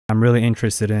I'm really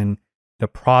interested in the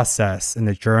process and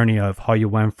the journey of how you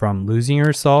went from losing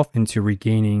yourself into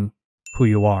regaining who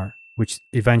you are, which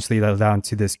eventually led down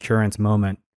to this current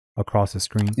moment across the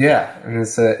screen. Yeah, and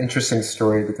it's an interesting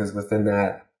story because within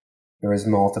that, there was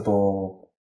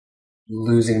multiple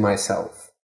losing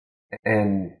myself.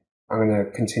 And I'm going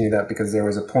to continue that because there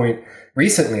was a point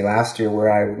recently last year where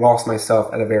I lost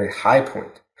myself at a very high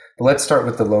point. But let's start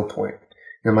with the low point.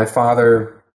 My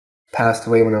father passed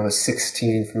away when I was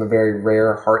 16 from a very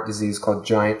rare heart disease called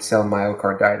giant cell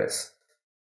myocarditis.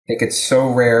 I think it's so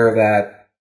rare that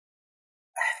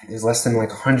there's less than like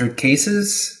 100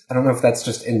 cases. I don't know if that's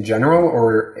just in general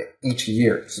or each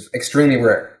year. It's extremely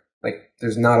rare. Like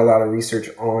there's not a lot of research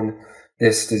on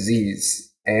this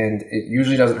disease. And it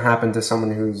usually doesn't happen to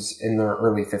someone who's in their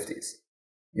early 50s. It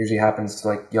usually happens to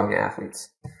like young athletes.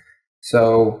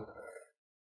 So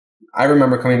I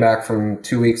remember coming back from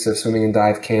 2 weeks of swimming and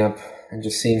dive camp and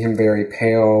just seeing him very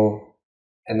pale,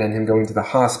 and then him going to the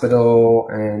hospital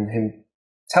and him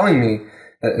telling me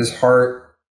that his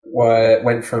heart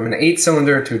went from an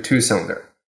 8-cylinder to a 2-cylinder.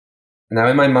 Now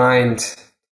in my mind,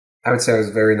 I would say I was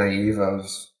very naive. I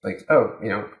was like, oh,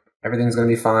 everything's going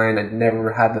to be fine. I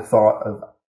never had the thought of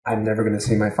I'm never going to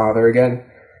see my father again.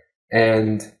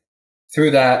 And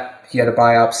through that, he had a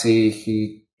biopsy.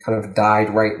 He kind of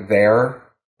died right there.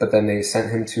 But then they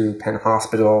sent him to Penn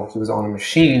Hospital. He was on a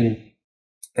machine.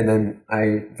 And then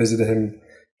I visited him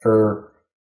for,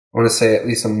 I want to say, at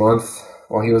least a month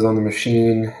while he was on the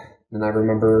machine. And I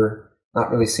remember not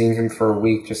really seeing him for a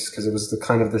week just because it was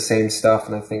kind of the same stuff.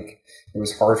 And I think it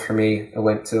was hard for me. I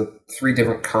went to 3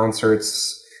 different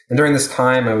concerts. And during this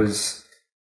time, I was,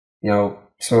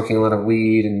 smoking a lot of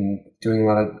weed and doing a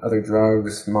lot of other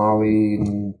drugs, Molly,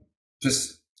 and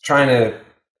just trying to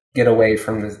get away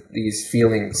from these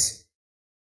feelings.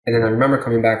 And then I remember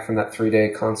coming back from that 3-day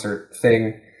concert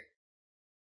thing,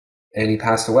 and he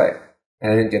passed away,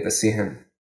 and I didn't get to see him.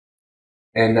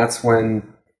 And that's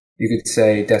when you could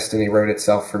say destiny wrote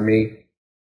itself for me,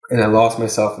 and I lost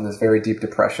myself in this very deep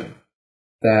depression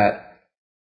that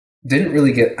didn't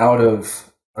really get out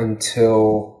of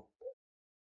until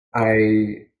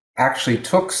I actually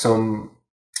took some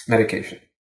medication.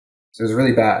 So it was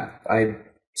really bad. I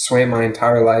swam my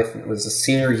entire life. It was a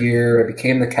senior year. I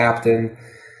became the captain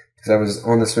because I was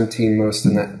on the swim team most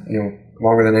of that,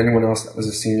 longer than anyone else that was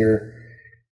a senior.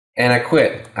 And I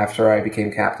quit after I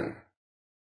became captain.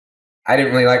 I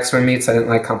didn't really like swim meets. I didn't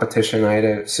like competition. I had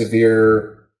a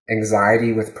severe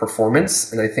anxiety with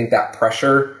performance. And I think that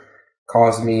pressure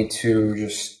caused me to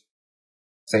just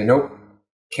say, nope,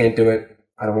 can't do it.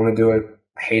 I don't want to do it.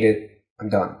 I hate it. I'm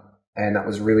done. And that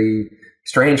was really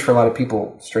strange for a lot of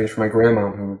people, strange for my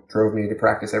grandma who drove me to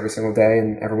practice every single day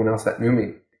and everyone else that knew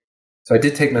me. So I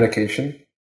did take medication.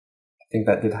 I think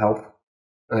that did help.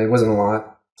 It wasn't a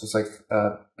lot, just like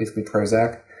basically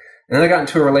Prozac. And then I got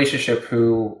into a relationship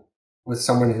with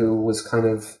someone who was kind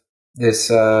of this,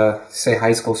 say,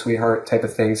 high school sweetheart type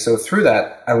of thing. So through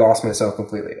that, I lost myself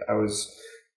completely. I was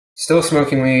still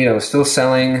smoking weed. I was still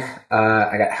selling.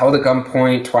 I got held at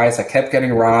gunpoint twice. I kept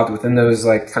getting robbed within those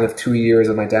kind of 2 years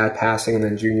of my dad passing, and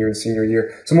then junior and senior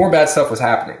year. So more bad stuff was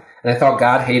happening. And I thought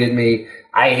God hated me.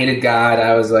 I hated God.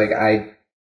 I was like, I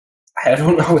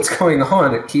don't know what's going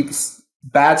on.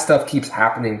 Bad stuff keeps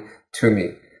happening to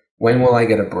me. When will I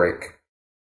get a break?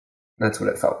 That's what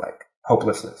it felt like.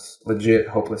 Hopelessness. Legit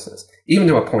hopelessness. Even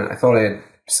to a point, I thought I had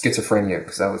schizophrenia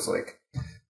because I was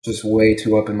just way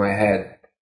too up in my head.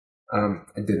 I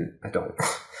didn't. I don't.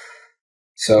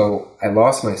 So I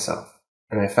lost myself,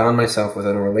 and I found myself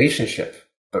within a relationship.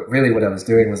 But really what I was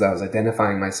doing was I was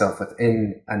identifying myself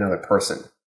within another person.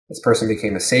 This person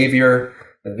became a savior.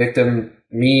 A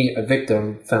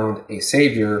victim, found a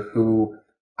savior who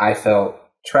I felt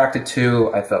attracted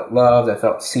to. I felt loved. I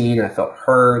felt seen. I felt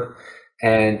heard.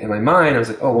 And in my mind, I was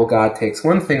like, oh, well, God takes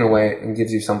one thing away and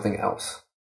gives you something else.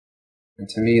 And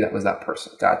to me, that was that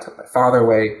person. God took my father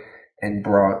away and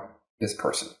brought this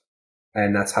person.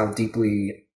 And that's how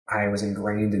deeply I was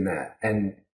ingrained in that.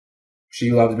 And she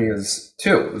loved me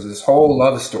too. It was this whole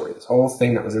love story, this whole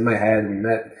thing that was in my head. We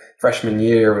met freshman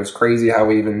year. It was crazy how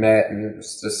we even met. And it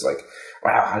was just like,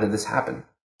 wow, how did this happen?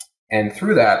 And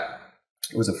through that,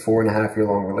 it was a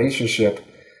 4.5-year-long relationship.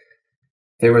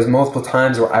 There was multiple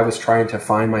times where I was trying to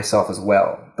find myself as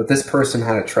well. But this person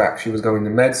had a track. She was going to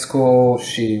med school.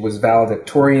 She was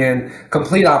valedictorian.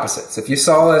 Complete opposites. If you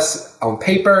saw us on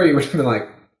paper, you would have been like,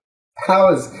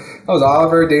 how is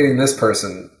Oliver dating this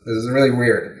person? This is really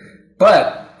weird.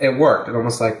 But it worked. It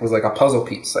almost was like a puzzle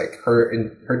piece. Like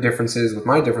her differences with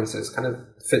my differences kind of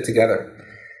fit together.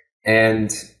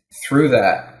 And through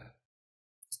that,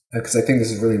 because I think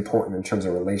this is really important in terms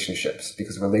of relationships,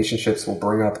 because relationships will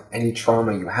bring up any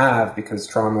trauma you have, because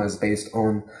trauma is based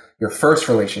on your first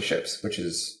relationships, which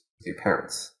is with your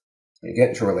parents. When you get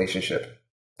into a relationship,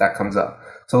 that comes up.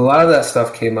 So a lot of that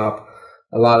stuff came up,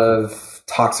 a lot of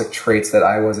toxic traits that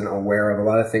I wasn't aware of, a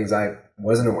lot of things I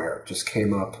wasn't aware of just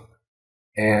came up.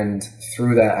 And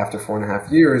through that, after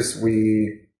 4.5 years,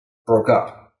 we broke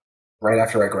up right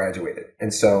after I graduated.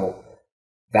 And so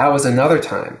that was another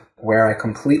time where I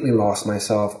completely lost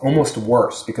myself, almost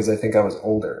worse, because I think I was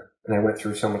older and I went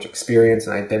through so much experience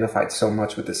and I identified so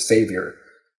much with this savior,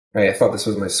 right? I thought this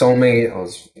was my soulmate. I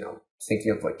was,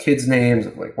 thinking of like kids' names,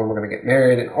 of like when we're going to get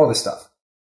married and all this stuff.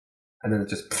 And then it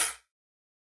just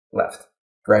left.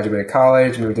 Graduated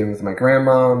college, moved in with my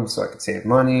grandmom so I could save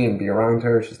money and be around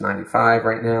her. She's 95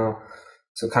 right now.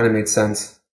 So it kind of made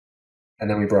sense. And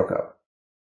then we broke up.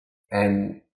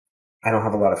 And I don't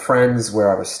have a lot of friends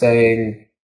where I was staying.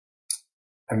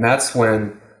 And that's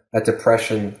when that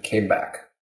depression came back.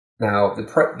 Now,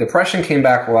 the depression came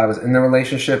back while I was in the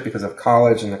relationship because of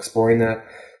college and exploring that.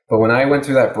 But when I went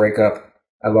through that breakup,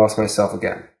 I lost myself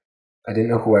again. I didn't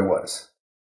know who I was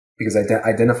because I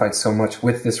identified so much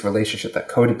with this relationship. That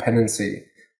codependency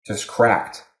just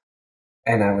cracked.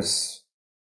 And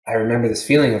I remember this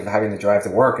feeling of having to drive to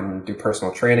work and do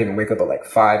personal training and wake up at like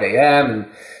 5 a.m. and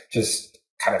just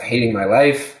kind of hating my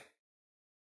life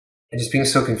and just being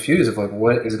so confused of like,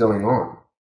 what is going on?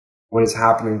 What is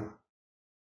happening?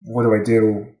 What do I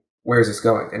do? Where is this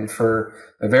going? And for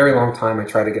a very long time, I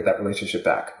tried to get that relationship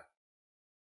back.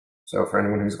 So for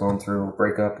anyone who's gone through a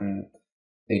breakup and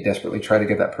they desperately try to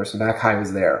get that person back, I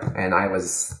was there. And I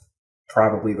was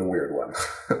probably the weird one.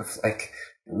 Like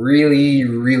really,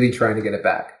 really trying to get it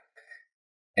back.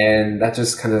 And that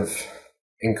just kind of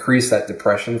increased that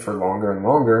depression for longer and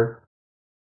longer.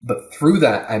 But through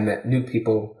that, I met new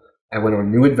people. I went on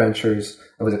new adventures.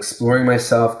 I was exploring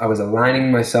myself. I was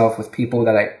aligning myself with people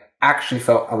that I actually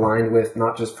felt aligned with,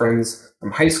 not just friends from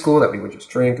high school that we would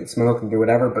just drink and smoke and do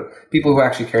whatever, but people who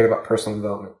actually cared about personal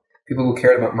development, people who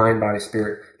cared about mind, body,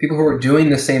 spirit, people who were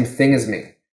doing the same thing as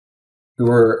me, who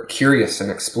were curious and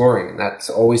exploring. And that's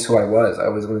always who I was. I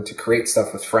always wanted to create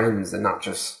stuff with friends and not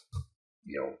just,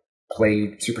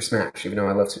 play Super Smash, even though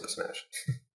I love Super Smash.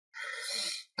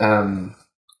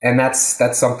 And that's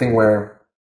something where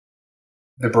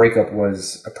the breakup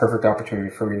was a perfect opportunity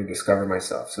for me to discover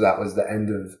myself. So that was the end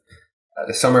of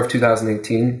the summer of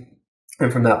 2018.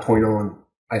 And from that point on,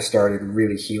 I started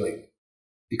really healing.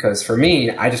 Because for me,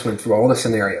 I just went through all the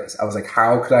scenarios. I was like,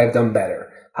 how could I have done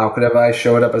better? How could have I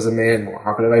showed up as a man more?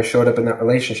 How could have I showed up in that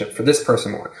relationship for this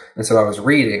person more? And so I was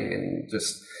reading and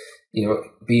just,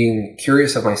 being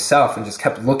curious of myself and just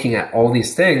kept looking at all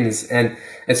these things. And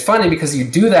it's funny because you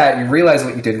do that, you realize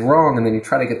what you did wrong, and then you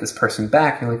try to get this person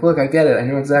back. And you're like, look, I get it. I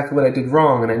know exactly what I did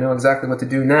wrong, and I know exactly what to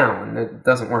do now. And it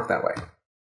doesn't work that way.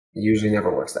 It usually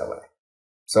never works that way.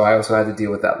 So I also had to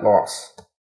deal with that loss,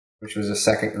 which was a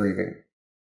second grieving.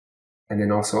 And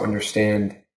then also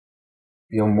understand,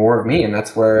 more of me. And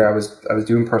that's where I was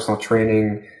doing personal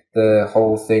training. The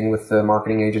whole thing with the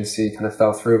marketing agency kind of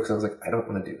fell through because I was like, I don't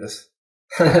want to do this.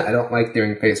 I don't like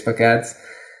doing Facebook ads.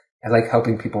 I like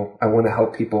helping people. I want to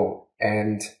help people.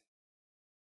 And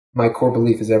my core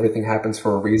belief is everything happens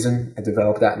for a reason. I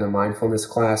developed that in a mindfulness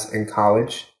class in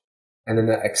college. And then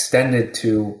that extended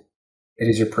to it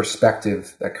is your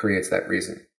perspective that creates that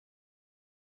reason.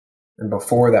 And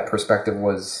before that perspective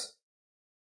was,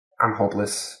 I'm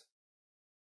hopeless.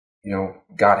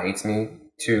 God hates me,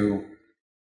 to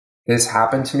this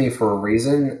happened to me for a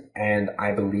reason, and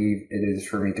I believe it is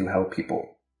for me to help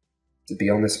people, to be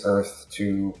on this earth,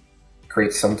 to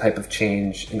create some type of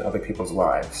change in other people's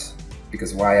lives,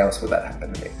 because why else would that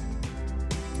happen to me?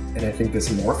 And I think this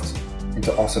morphed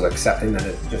into also accepting that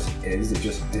it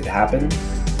just did happen,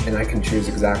 and I can choose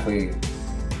exactly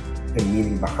the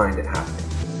meaning behind it happening.